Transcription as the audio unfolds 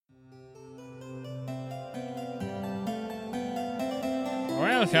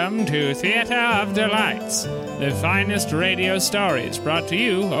Welcome to Theater of Delights, the finest radio stories brought to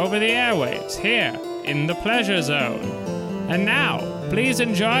you over the airwaves here in the Pleasure Zone. And now, please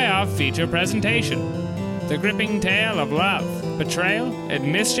enjoy our feature presentation. The gripping tale of love, betrayal,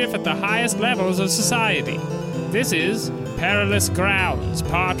 and mischief at the highest levels of society. This is Perilous Grounds,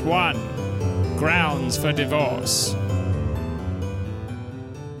 Part 1. Grounds for Divorce.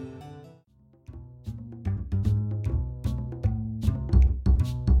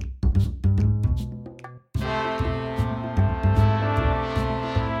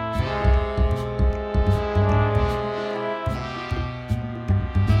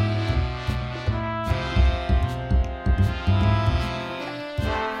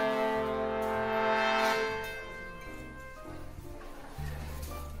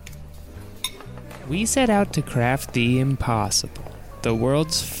 We set out to craft the impossible, the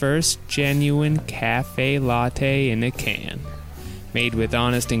world's first genuine cafe latte in a can, made with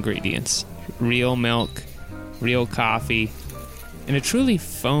honest ingredients, real milk, real coffee, and a truly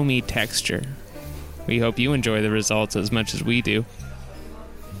foamy texture. We hope you enjoy the results as much as we do.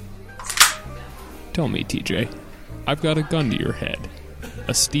 Tell me, TJ, I've got a gun to your head,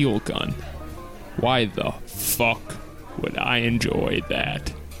 a steel gun. Why the fuck would I enjoy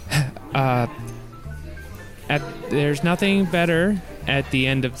that? There's nothing better at the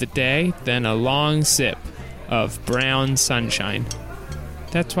end of the day than a long sip of brown sunshine.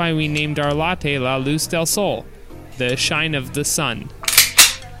 That's why we named our latte La Luz del Sol, the shine of the sun.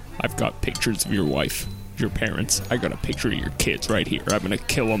 I've got pictures of your wife, your parents. I got a picture of your kids right here. I'm gonna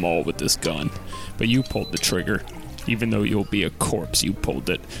kill them all with this gun. But you pulled the trigger. Even though you'll be a corpse, you pulled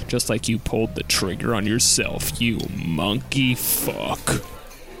it. Just like you pulled the trigger on yourself, you monkey fuck.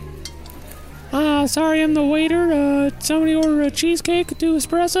 Sorry, I'm the waiter. Somebody order a cheesecake, 2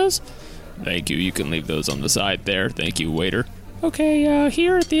 espressos? Thank you. You can leave those on the side there. Thank you, waiter. Okay,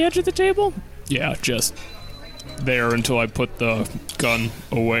 here at the edge of the table? Yeah, just there until I put the gun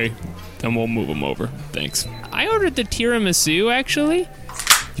away. Then we'll move them over. Thanks. I ordered the tiramisu, actually.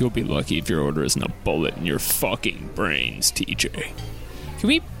 You'll be lucky if your order isn't a bullet in your fucking brains, TJ.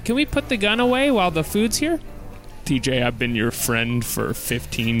 Can we put the gun away while the food's here? TJ, I've been your friend for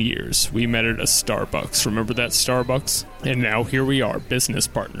 15 years. We met at a Starbucks. Remember that Starbucks? And now here we are, business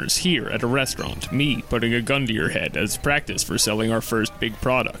partners, here at a restaurant. Me putting a gun to your head as practice for selling our first big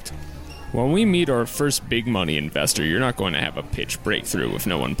product. When we meet our first big money investor, you're not going to have a pitch breakthrough if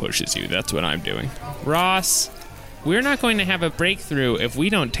no one pushes you. That's what I'm doing. Ross, we're not going to have a breakthrough if we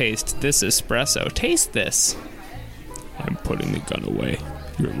don't taste this espresso. Taste this. I'm putting the gun away.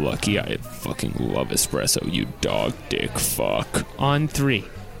 You're lucky I fucking love espresso, you dog dick fuck. On 3.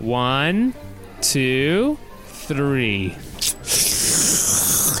 1, 2, 3.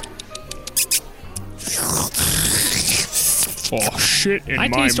 Oh, shit in my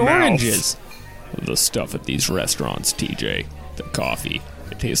mouth. I taste oranges. The stuff at these restaurants, TJ. The coffee.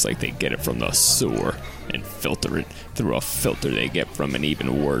 It tastes like they get it from the sewer and filter it through a filter they get from an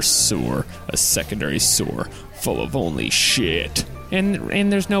even worse sewer. A secondary sewer full of only shit.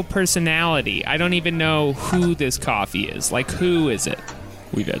 And there's no personality. I don't even know who this coffee is. Like, who is it?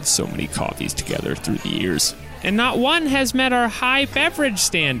 We've had so many coffees together through the years. And not one has met our high beverage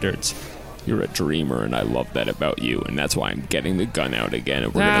standards. You're a dreamer, and I love that about you. And that's why I'm getting the gun out again.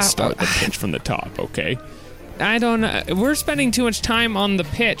 And we're going to start the pitch from the top, okay? I don't know. We're spending too much time on the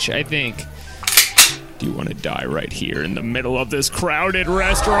pitch, I think. Do you want to die right here in the middle of this crowded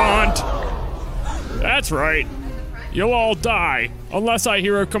restaurant? That's right. You'll all die, unless I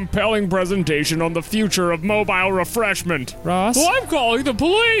hear a compelling presentation on the future of mobile refreshment. Ross? Well, I'm calling the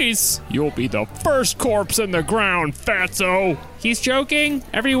police! You'll be the first corpse in the ground, fatso! He's joking.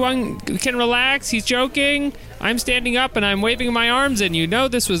 Everyone can relax. He's joking. I'm standing up and I'm waving my arms and you know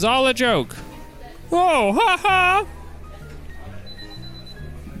this was all a joke. Oh, ha ha!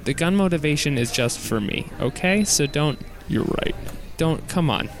 The gun motivation is just for me, okay? So don't... You're right. Don't... Come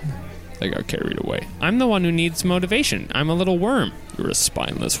on. I got carried away. I'm the one who needs motivation. I'm a little worm. You're a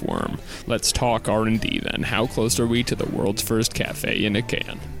spineless worm. Let's talk R&D then. How close are we to the world's first cafe in a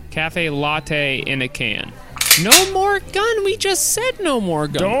can? Cafe latte in a can. No more gun. We just said no more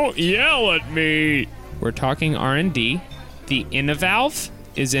gun. Don't yell at me. We're talking R&D. The Innovalve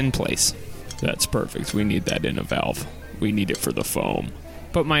is in place. That's perfect. We need that Innovalve. We need it for the foam.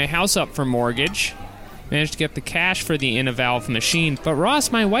 Put my house up for mortgage. Managed to get the cash for the Innovalve machine. But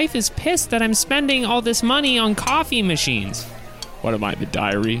Ross, my wife is pissed that I'm spending all this money on coffee machines. What am I, the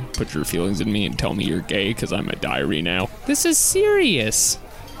diary? Put your feelings in me and tell me you're gay because I'm a diary now. This is serious.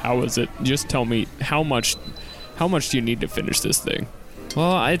 How is it? Just tell me how much do you need to finish this thing?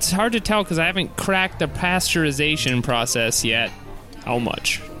 Well, it's hard to tell because I haven't cracked the pasteurization process yet. How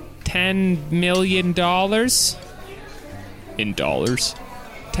much? $10 million? In dollars?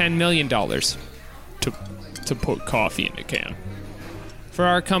 $10 million to put coffee in a can. For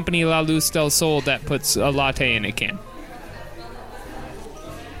our company, La Luz del Sol, that puts a latte in a can.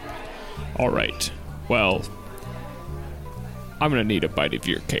 All right. Well, I'm gonna need a bite of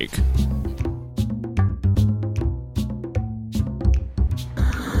your cake.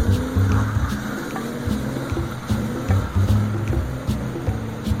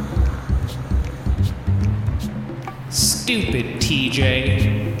 Stupid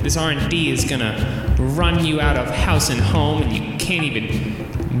TJ. This R&D is gonna run you out of house and home, and you can't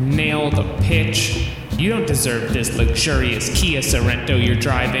even nail the pitch. You don't deserve this luxurious Kia Sorento you're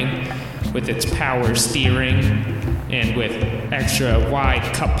driving, with its power steering and with extra wide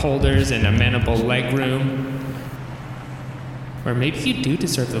cup holders and amenable legroom. Or maybe you do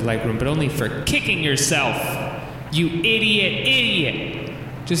deserve the legroom, but only for kicking yourself. You idiot.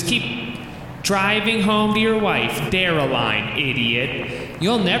 Just keep driving home to your wife, Dareline, idiot.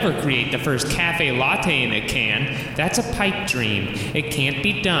 You'll never create the first cafe latte in a can. That's a pipe dream. It can't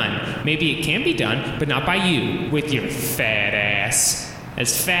be done. Maybe it can be done, but not by you, with your fat ass.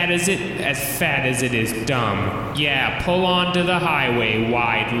 As fat as it is dumb. Yeah, pull onto the highway,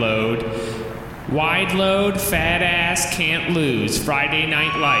 wide load. Wide load, fat ass, can't lose. Friday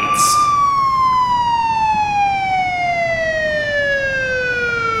Night Lights.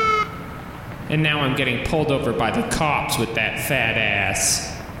 And now I'm getting pulled over by the cops with that fat ass.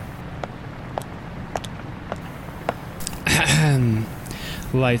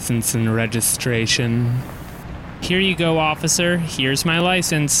 License and registration. Here you go, officer. Here's my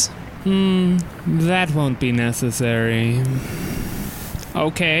license. That won't be necessary.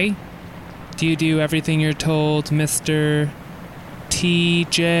 Okay. Do you do everything you're told, Mr.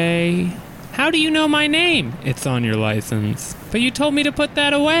 TJ? How do you know my name? It's on your license. But you told me to put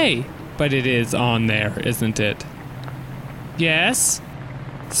that away. But it is on there, isn't it? Yes?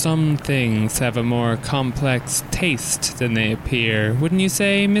 Some things have a more complex taste than they appear, wouldn't you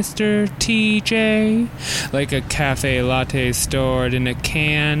say, Mr. TJ? Like a cafe latte stored in a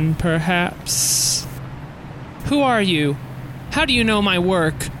can, perhaps? Who are you? How do you know my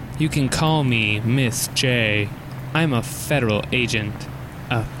work? You can call me Miss J. I'm a federal agent.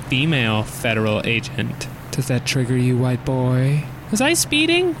 A female federal agent. Does that trigger you, white boy? Was I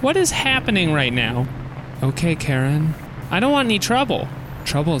speeding? What is happening right now? Okay, Karen. I don't want any trouble.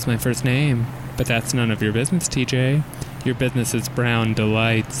 Trouble is my first name. But that's none of your business, TJ. Your business is Brown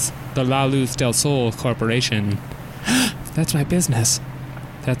Delights. The La Luz del Sol Corporation. That's my business.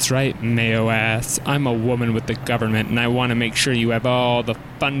 That's right, Mayo ass. I'm a woman with the government, and I want to make sure you have all the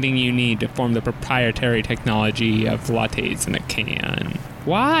funding you need to form the proprietary technology of lattes in a can.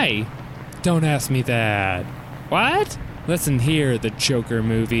 Why? Don't ask me that. What? Listen here, the Joker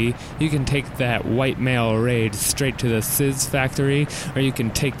movie. You can take that white male raid straight to the Sizz factory, or you can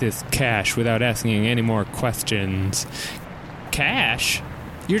take this cash without asking any more questions. Cash?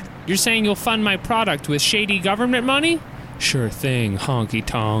 You're saying you'll fund my product with shady government money? Sure thing, honky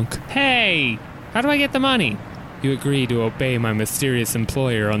tonk. Hey! How do I get the money? You agree to obey my mysterious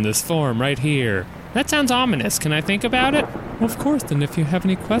employer on this form right here. That sounds ominous. Can I think about it? Well, of course, and if you have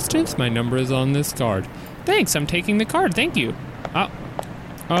any questions, my number is on this card. Thanks, I'm taking the card, thank you. Oh,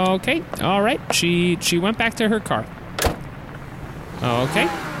 okay, all right. She went back to her car. Okay,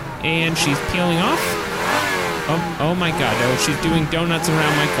 and she's peeling off. Oh my God, oh, she's doing donuts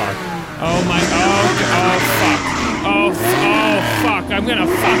around my car. Oh fuck. Oh fuck, I'm gonna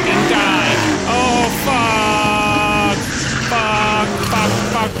fucking die. Oh fuck.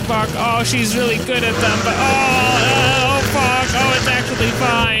 Oh, she's really good at them, but oh fuck. Oh, it's actually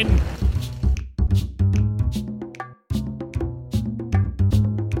fine.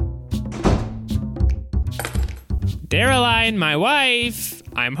 Dareline, my wife.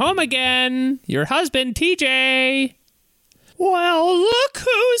 I'm home again. Your husband, TJ. Well, look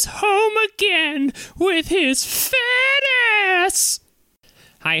who's home again with his fat ass.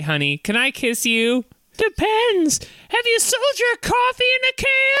 Hi, honey. Can I kiss you? Depends. Have you sold your coffee in a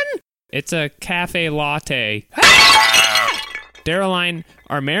can? It's a cafe latte. Ah! Dareline,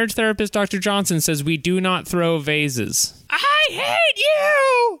 our marriage therapist, Dr. Johnson, says we do not throw vases. I hate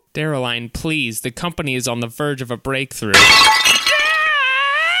you! Dareline, please. The company is on the verge of a breakthrough.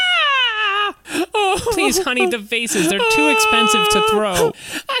 Please, honey, the vases, they're too expensive to throw.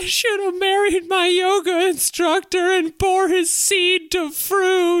 I should have married my yoga instructor and bore his seed to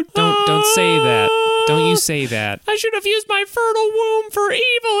fruit. Don't say that. Don't you say that. I should have used my fertile womb for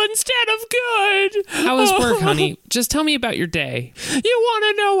evil instead of good. How was work, honey? Just tell me about your day. You want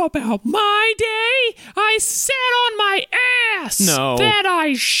to know about my day? I sat on my ass No. that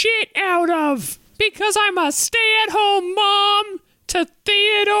I shit out of because I'm a stay-at-home mom to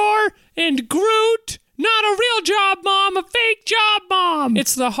Theodore and Groot. Not a real job, Mom, a fake job, Mom.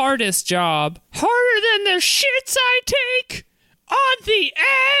 It's the hardest job. Harder than the shits I take on the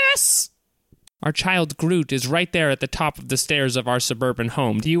ass. Our child Groot is right there at the top of the stairs of our suburban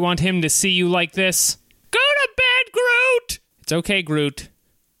home. Do you want him to see you like this? Go to bed, Groot. It's okay, Groot.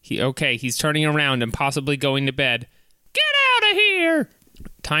 He's turning around and possibly going to bed. Get out of here.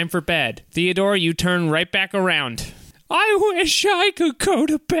 Time for bed. Theodore, you turn right back around. I wish I could go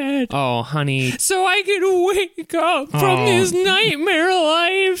to bed. Oh, honey. So I could wake up from this nightmare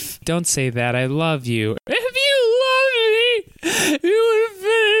life. Don't say that. I love you. If you loved me, you would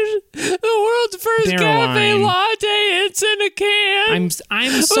finish the world's first cafe latte. It's in a can.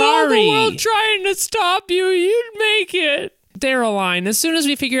 I'm sorry. With all the world trying to stop you, you'd make it. Daryline, as soon as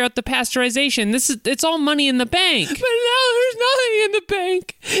we figure out the pasteurization, it's all money in the bank. But now there's nothing in the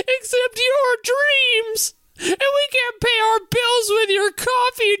bank except your dreams. And we can't pay our bills with your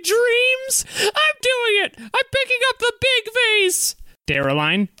coffee dreams. I'm doing it. I'm picking up the big vase.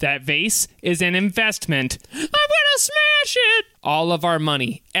 Daryline, that vase is an investment. I'm gonna smash it. All of our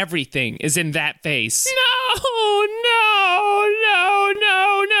money, everything is in that vase. No.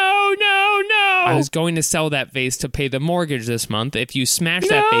 I was going to sell that vase to pay the mortgage this month. If you smash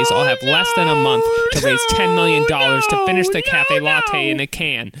that vase, I'll have less than a month to raise $10 million to finish the cafe latte in a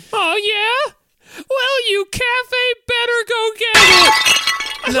can. Oh, yeah? Well, you cafe better go get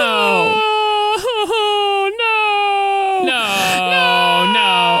it. No. Oh, no.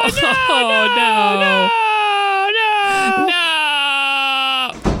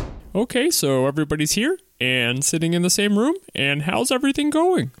 No. Okay, so everybody's here and sitting in the same room, and how's everything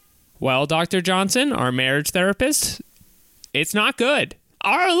going? Well, Dr. Johnson, our marriage therapist, it's not good.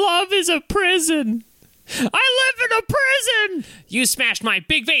 Our love is a prison. I live in a prison! You smashed my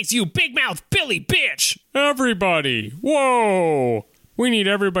big vase, you big-mouth Billy bitch! Everybody! Whoa! We need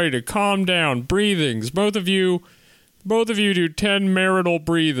everybody to calm down. Breathings. Both of you do 10 marital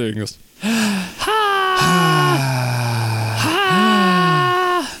breathings.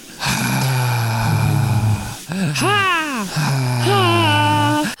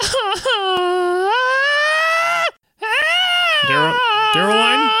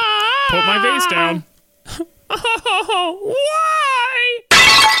 Daryline, put my vase down. Oh, why?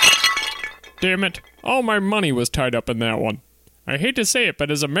 Damn it. All my money was tied up in that one. I hate to say it,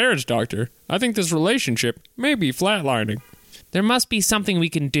 but as a marriage doctor, I think this relationship may be flatlining. There must be something we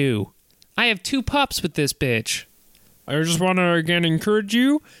can do. I have 2 pups with this bitch. I just want to again encourage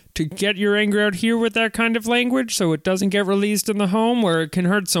you to get your anger out here with that kind of language so it doesn't get released in the home where it can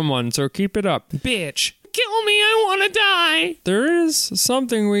hurt someone, so keep it up. Bitch. Kill me, I want to die. There is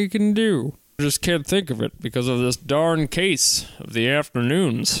something we can do. I just can't think of it because of this darn case of the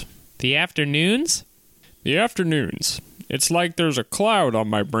afternoons. The afternoons? The afternoons. It's like there's a cloud on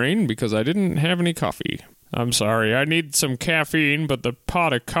my brain because I didn't have any coffee. I'm sorry, I need some caffeine, but the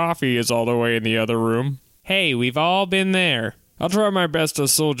pot of coffee is all the way in the other room. Hey, we've all been there. I'll try my best to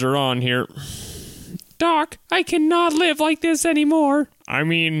soldier on here. Doc, I cannot live like this anymore. I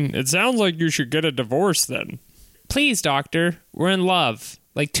mean, it sounds like you should get a divorce then. Please, doctor. We're in love.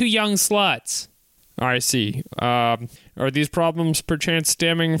 Like 2 young sluts. I see. Are these problems perchance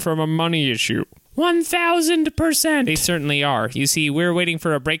stemming from a money issue? 1,000%. They certainly are. You see, we're waiting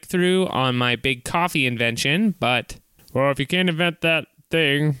for a breakthrough on my big coffee invention, but... Well, if you can't invent that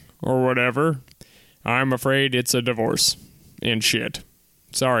thing, or whatever, I'm afraid it's a divorce. And shit.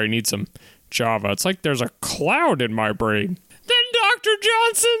 Sorry, need some Java. It's like there's a cloud in my brain. Then, Dr.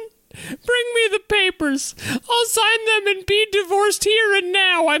 Johnson, bring me the papers. I'll sign them and be divorced here and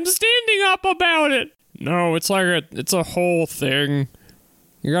now. I'm standing up about it. No, it's like it's a whole thing.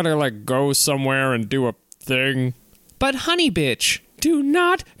 You gotta, go somewhere and do a thing. But honey bitch. Do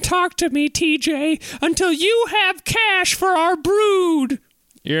not talk to me, TJ, until you have cash for our brood.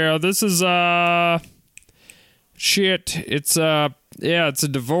 Yeah, this is, shit. It's a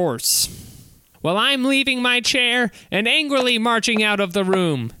divorce. Well, I'm leaving my chair and angrily marching out of the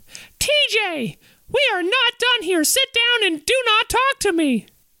room. TJ, we are not done here. Sit down and do not talk to me.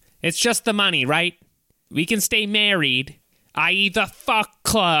 It's just the money, right? We can stay married, i.e. the fuck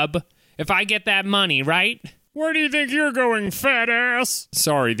club, if I get that money, right? Where do you think you're going, fat ass?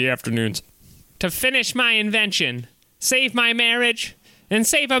 Sorry, the afternoons. To finish my invention, save my marriage, and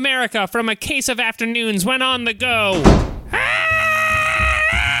save America from a case of afternoons when on the go.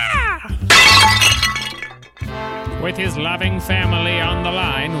 With his loving family on the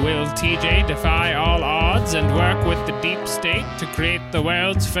line, will TJ defy all odds and work with the deep state to create the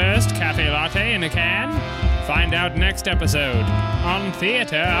world's first cafe latte in a can? Find out next episode on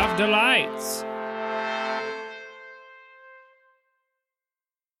Theater of Delights.